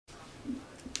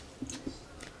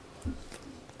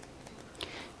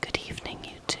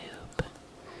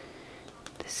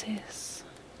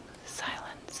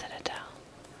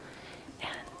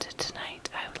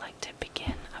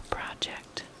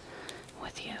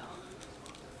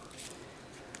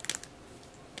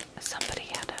somebody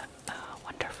had a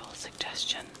wonderful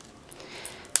suggestion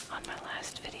on my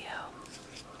last video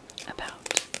about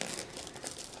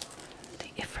the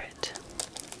Ifrit.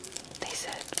 They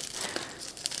said,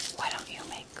 why don't you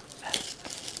make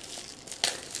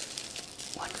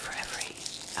one for every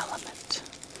element?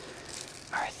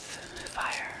 Earth,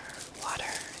 fire,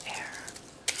 water, air.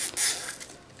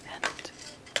 And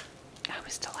I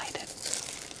was delighted.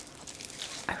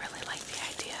 I really like the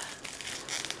idea.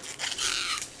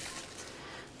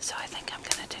 So I think I'm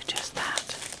going to do just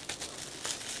that.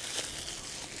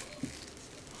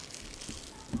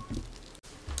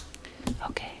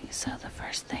 Okay, so the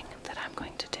first thing that I'm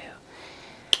going to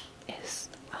do is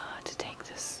to take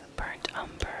this burnt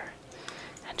umber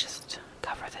and just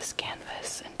cover this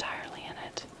canvas entirely in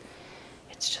it.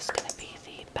 It's just going to be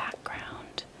the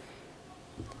background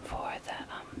for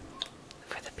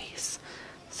the piece,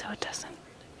 so it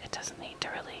doesn't need to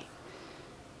really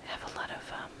have a lot of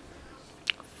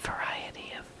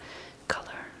variety of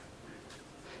color.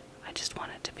 I just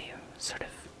want it to be sort of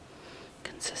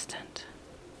consistent.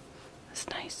 This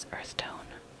nice earth tone.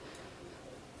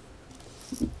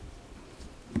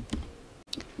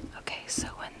 Okay, so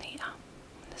when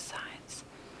the sides,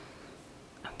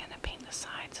 I'm gonna paint the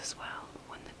sides as well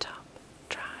when the top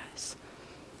dries,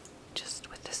 just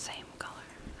with the same color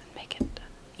and make it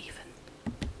even.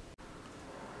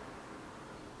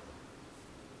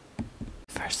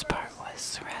 First part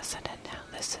was resin, and now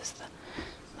this is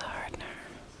the hardener.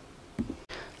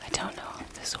 I don't know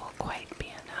if this will quite be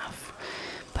enough,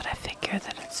 but I figure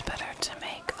that it's better to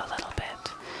make a little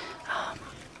bit,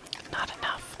 not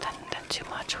enough than too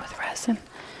much with resin,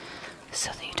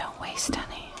 so that you don't waste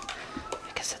any,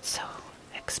 because it's so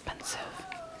expensive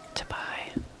to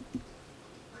buy.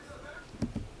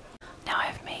 Now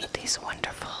I've made these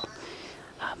wonderful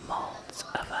molds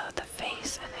of the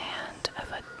face and hand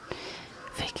of a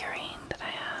figurine that I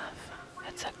have.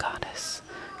 It's a goddess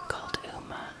called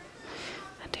Uma,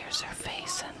 and here's her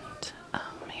face and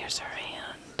here's her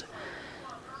hand,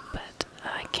 but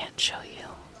I can't show you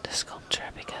the sculpture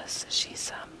because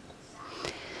she's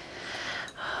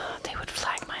they would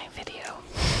flag my video.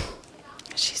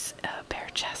 She's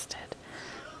bare-chested,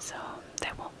 so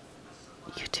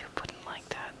YouTube wouldn't like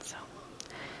that, so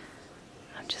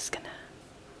I'm just gonna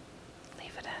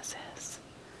leave it as is.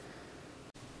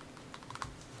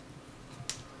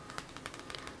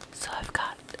 So I've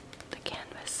got the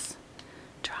canvas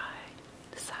dry.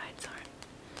 The sides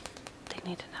they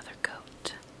need another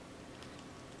coat,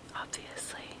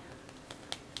 obviously.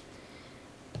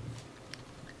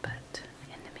 But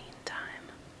in the meantime,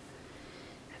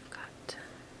 I've got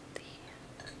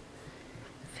the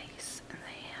face and the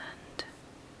hand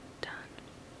done.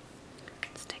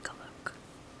 Let's take a look.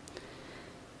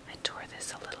 I tore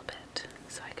this a little bit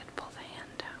so I could pull the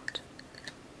hand out.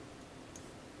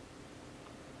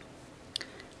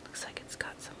 Looks like it's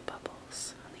got some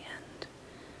bubbles on the end.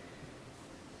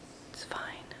 It's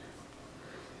fine.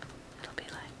 It'll be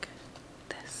like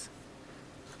this,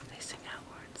 facing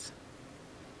outwards.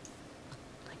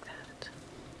 Like that.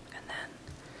 And then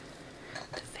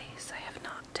the face I have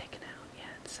not taken out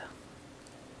yet, so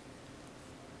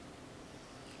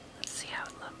let's see how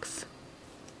it looks.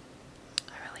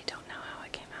 I really don't know how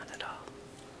it came out at all.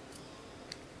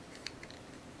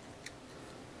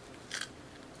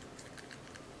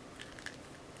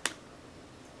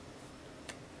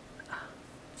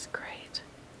 It's great.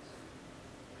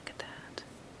 Look at that.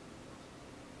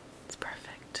 It's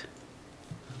perfect.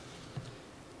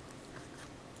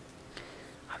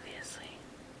 Obviously,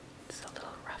 it's a little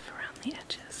rough around the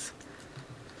edges.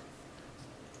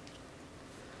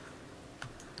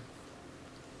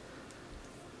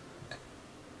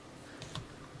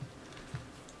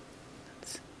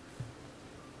 That's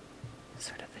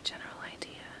sort of the general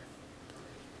idea.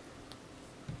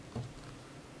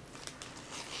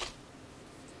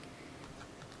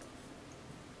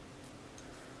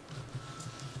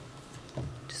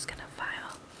 Just gonna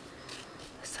file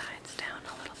the sides down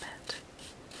a little bit.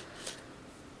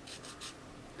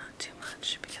 Not too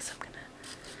much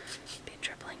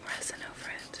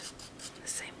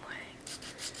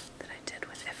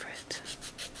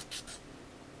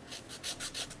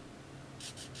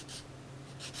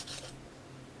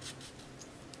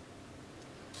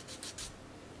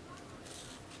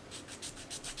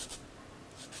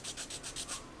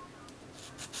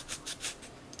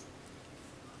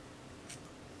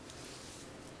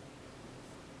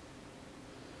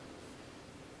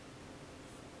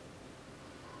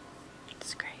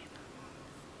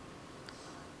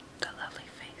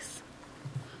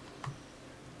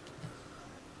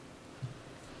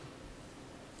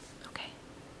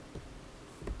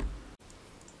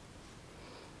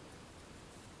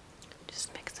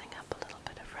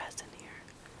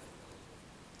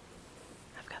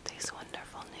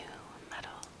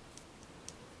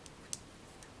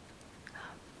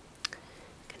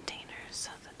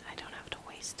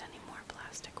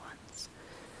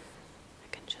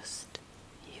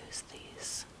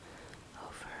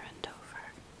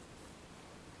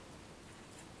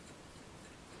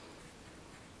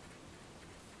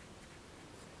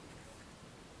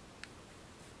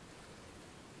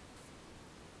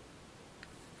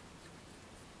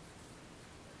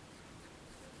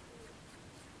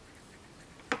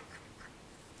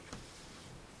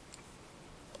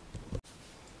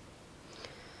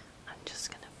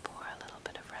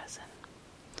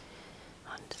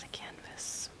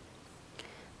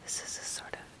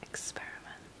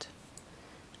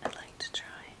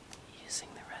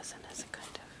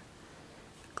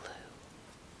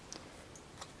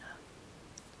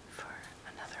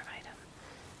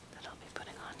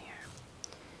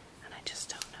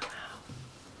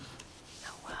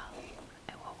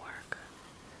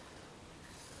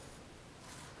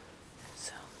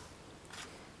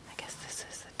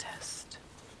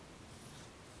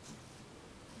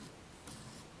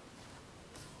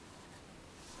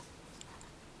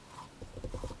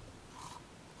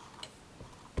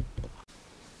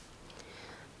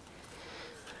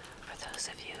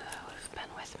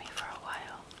with me for a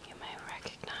while, you may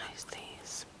recognize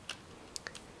these.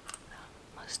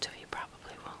 Most of you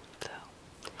probably won't,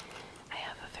 though. I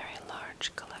have a very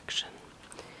large collection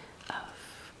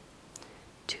of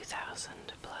 2,000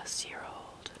 plus year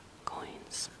old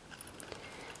coins.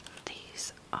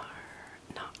 These are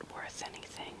not worth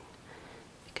anything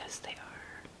because they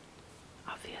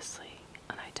are obviously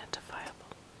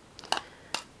unidentifiable.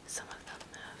 Some of them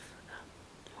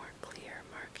have more clear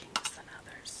markings than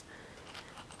others.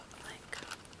 Like,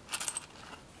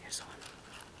 here's one.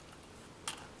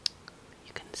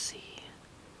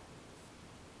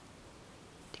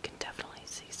 You can definitely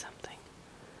see something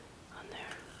on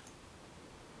there.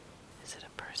 Is it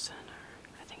a person,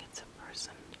 or I think it's a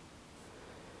person.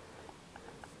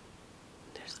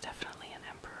 There's definitely an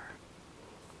emperor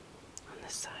on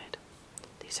this side.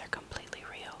 These are completely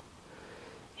real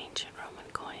ancient Roman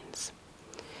coins.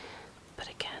 But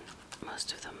again,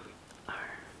 most of them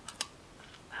are,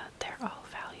 they're all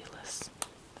valueless.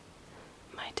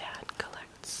 My dad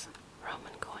collects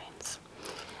Roman coins,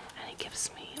 and he gives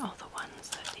me all the ones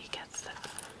that he gets that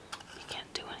you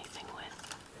can't do anything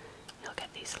with. He'll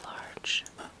get these large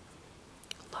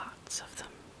lots of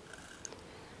them.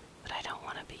 But I don't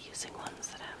want to be using ones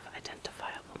that have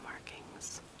identifiable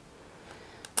markings.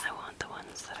 I want the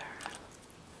ones that are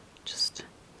just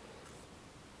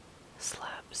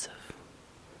slabs of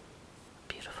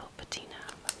beautiful patina.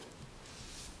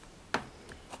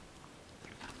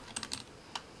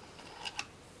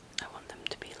 I want them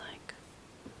to be like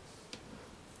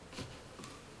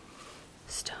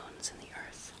stones in the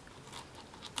earth.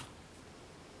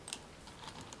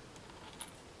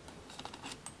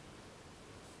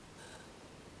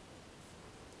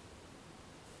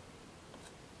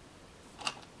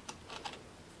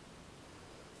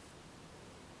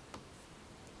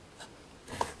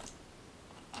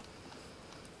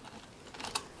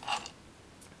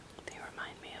 They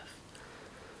remind me of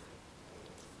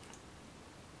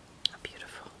a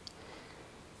beautiful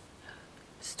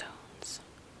stones,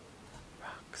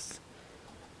 rocks,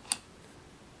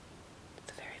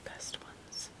 the very best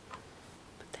ones,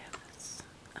 but they have this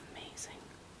amazing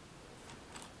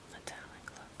metallic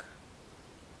look.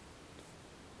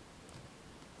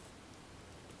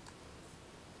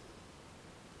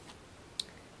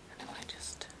 And if I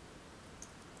just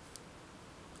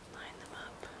line them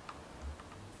up,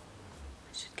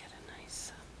 I should get a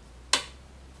nice,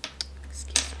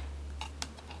 excuse me,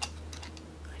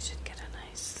 I should get a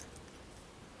nice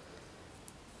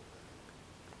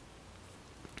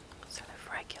sort of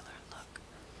regular look.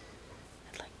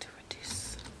 I'd like to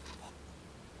reduce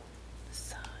the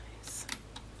size,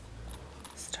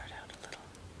 start out a little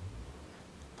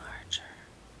larger,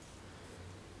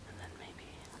 and then maybe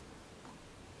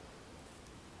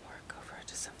work over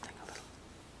to something a little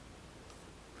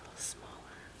smaller.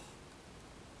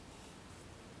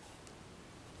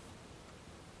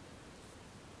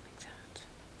 Like that.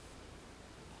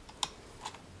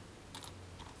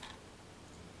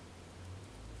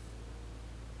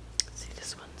 See,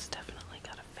 this one's definitely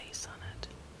got a face on it.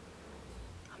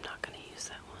 I'm not going to use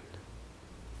that one.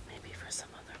 Maybe for some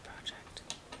other project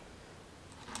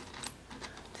in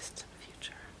the distant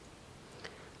future.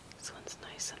 This one's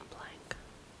nice and blank.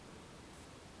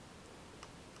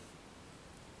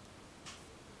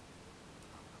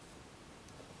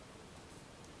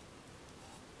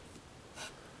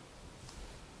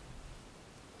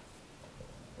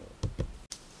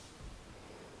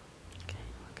 Okay,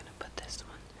 we're going to put this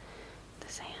one,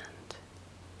 this hand,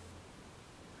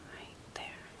 right there.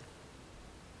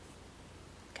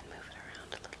 I can move it around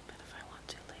a little bit if I want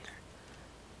to later,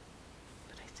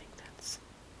 but I think that's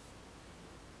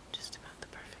just about the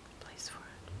perfect place for it.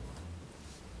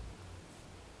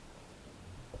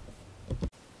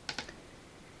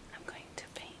 I'm going to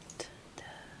paint the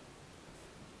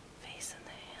face and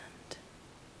the hand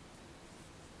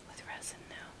with resin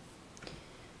now.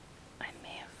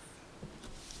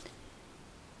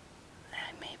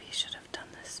 I maybe should have done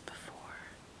this before,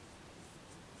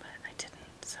 but I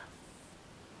didn't, so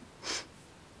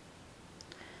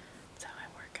that's how I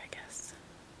work, I guess.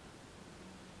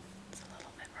 It's a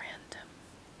little bit random.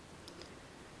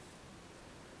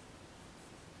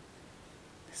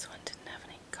 This one didn't have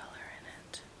any color in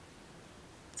it.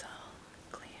 It's all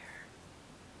clear.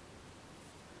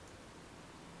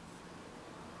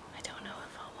 I don't know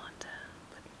if I'll want to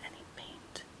put any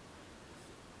paint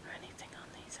or anything on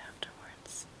these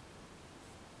afterwards.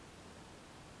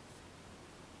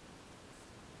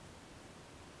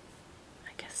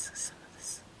 I guess some of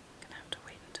this is gonna have to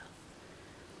wait until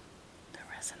the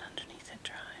resin underneath it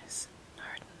dries,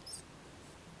 hardens,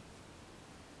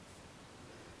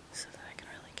 so that I can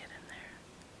really get in there.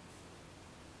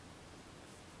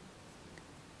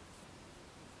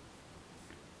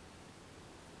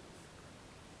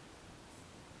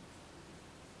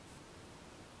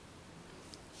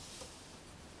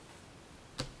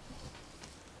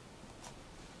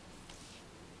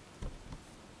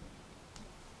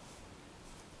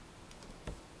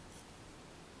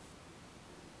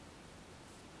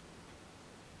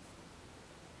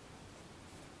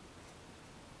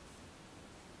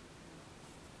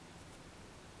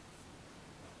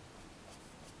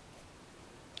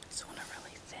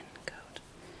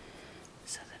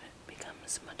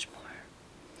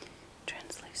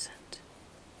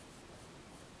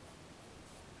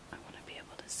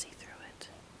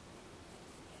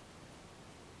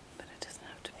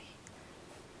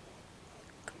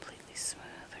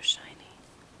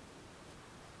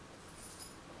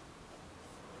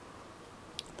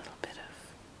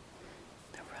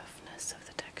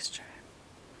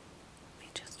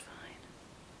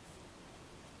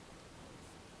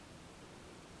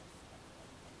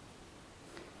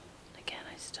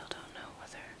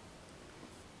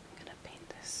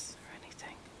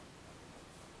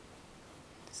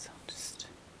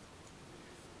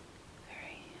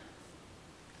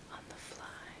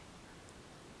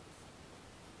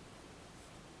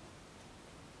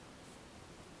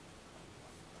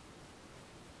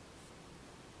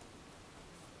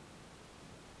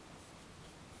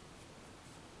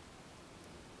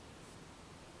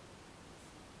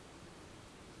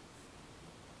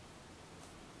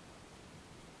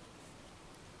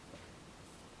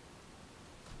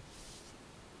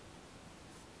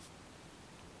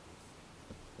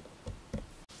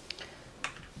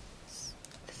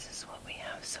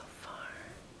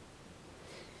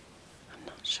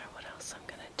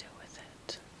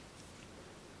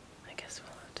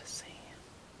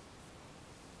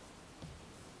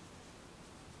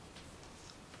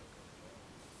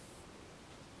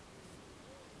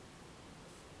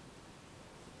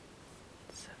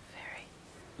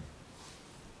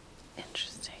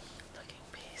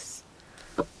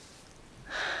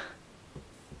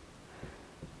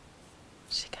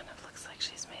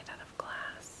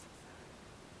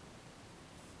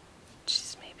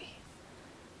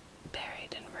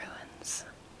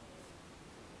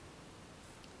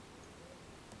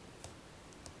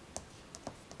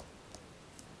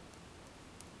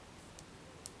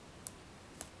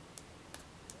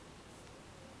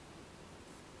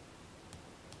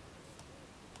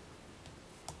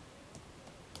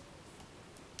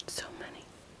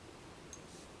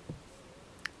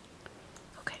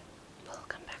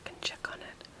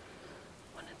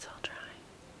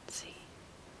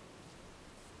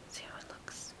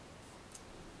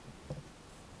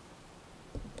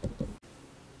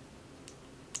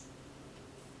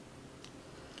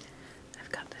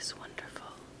 this wonderful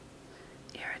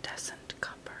iridescent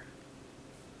copper.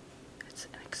 It's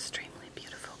an extremely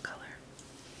beautiful color.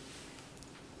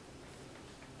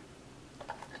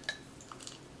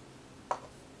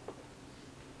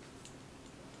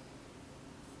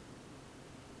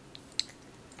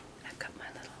 I've got my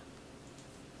little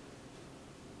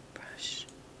brush.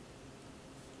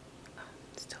 Oh,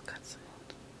 still got some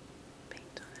old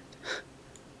paint on it,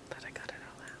 but I got it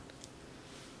all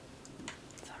out.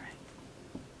 It's alright.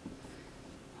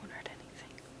 Won't hurt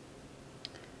anything.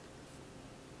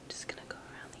 Just gonna go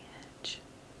around the edge.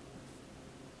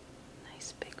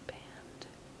 Nice big band.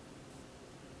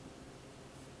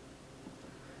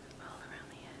 All around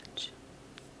the edge.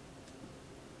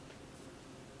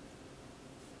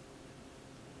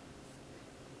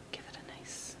 Give it a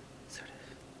nice sort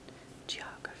of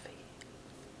geography.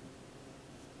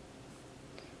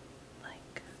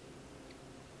 Like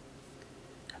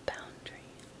a boundary.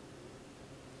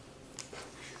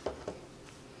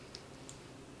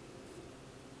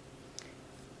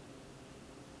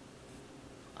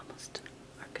 Almost an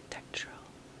architectural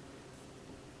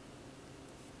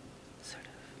sort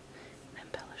of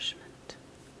embellishment.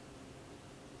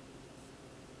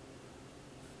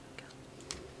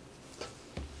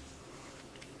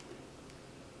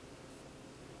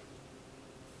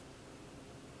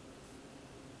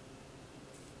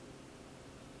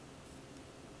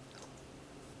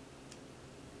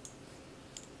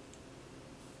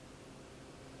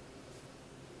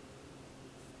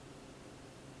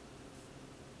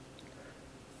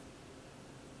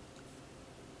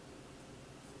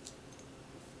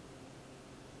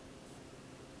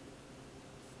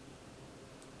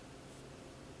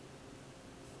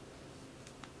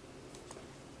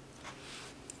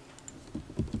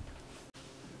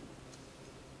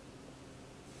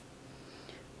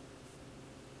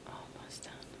 Almost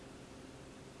done.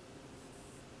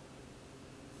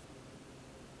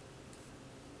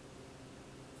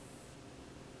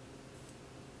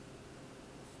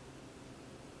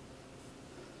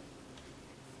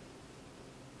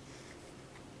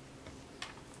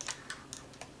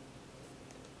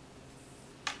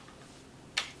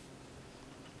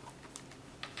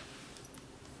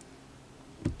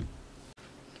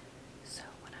 So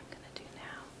what I'm going to do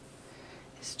now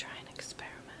is try an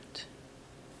experiment.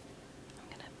 I'm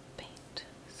going to paint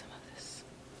some of this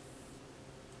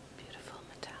beautiful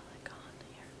metallic on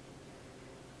here,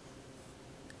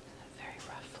 very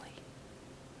roughly,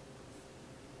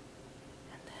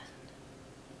 and then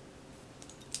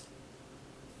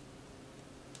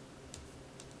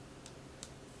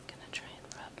I'm going to try and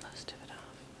rub most of it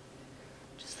off,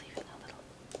 just leaving a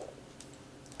little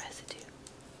residue.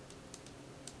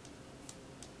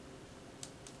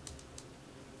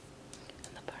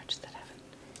 And the parts that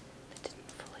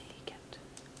didn't fully get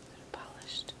sort of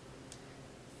polished,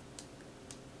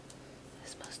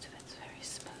 as most of it's very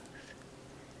smooth,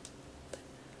 but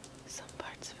some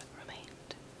parts of it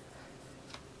remained.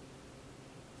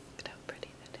 Look at how pretty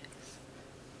that is.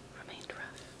 Remained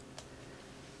rough.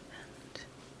 And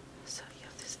so you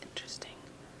have this interesting,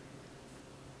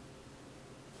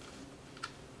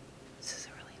 this is a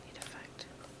really neat effect.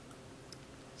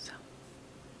 So,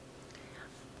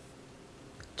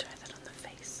 try that on the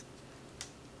face.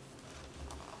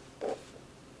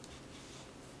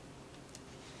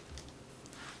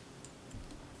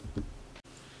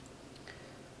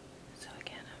 So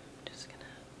again, I'm just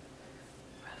gonna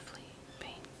roughly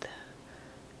paint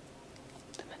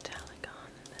the metallic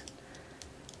on, and then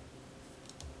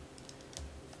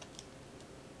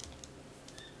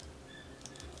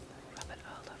rub it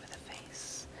all over the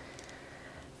face,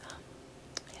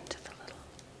 into the little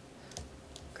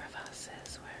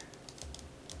crevasses where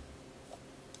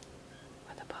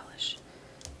the polish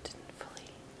didn't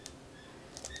fully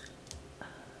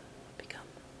become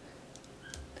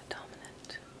the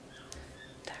dominant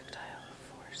tactile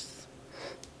force.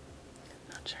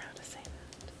 Not sure how to say that.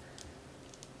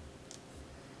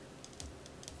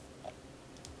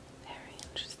 Very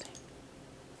interesting.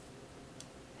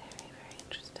 Very, very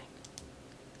interesting.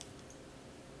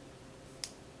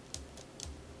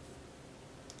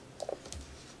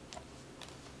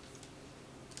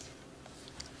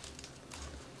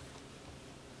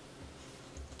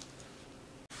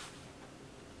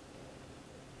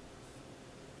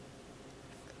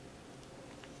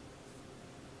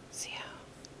 See how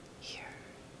here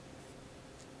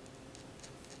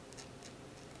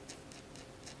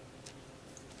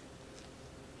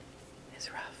is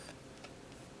rough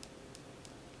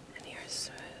and here is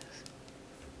smooth.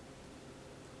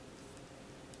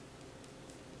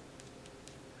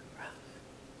 Rough.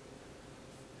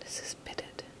 This is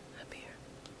pitted up here.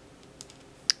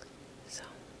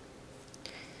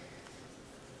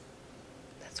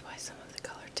 That's why some of the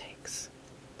color takes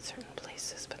certain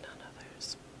places but not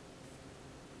others,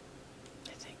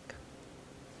 I think.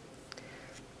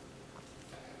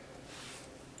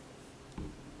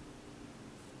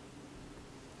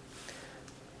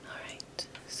 Alright,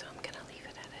 so I'm gonna leave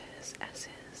it as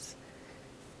is.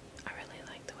 I really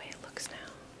like the way it looks now.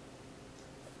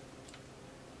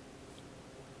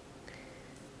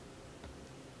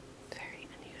 Very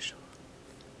unusual.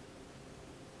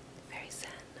 Very zen.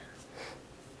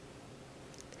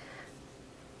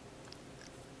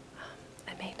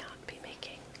 I may not be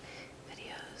making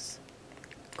videos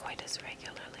quite as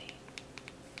regularly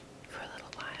for a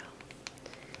little while.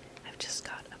 I've just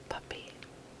got a puppy,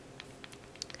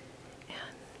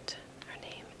 and her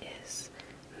name is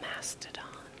Mastodon.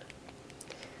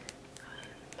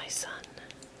 My son,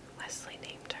 Wesley,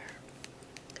 named her.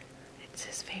 It's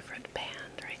his favorite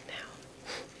band right now.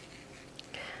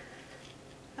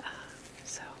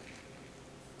 So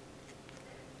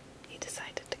he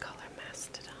decided to call her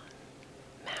Mastodon.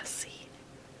 Massey,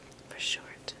 for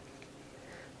short.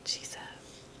 She's a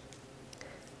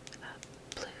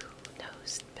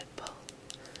blue-nosed pit bull.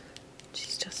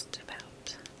 She's just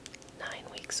about 9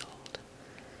 weeks old.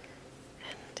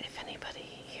 And if anybody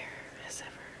here has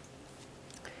ever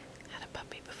had a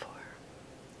puppy before,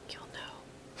 you'll know.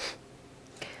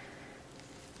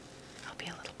 I'll be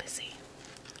a little busy,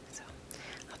 so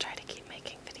I'll try to keep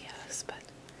making videos, but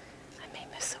I may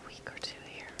miss a week or two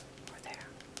here or there.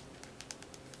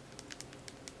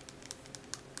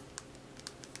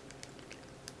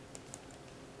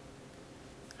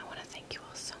 I want to thank you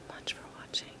all so much for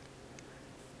watching,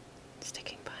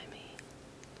 sticking by me,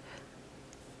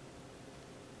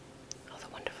 all the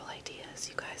wonderful ideas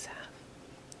you guys have.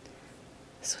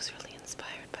 This was really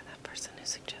inspired by that person who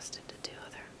suggested to do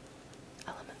other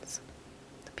elements.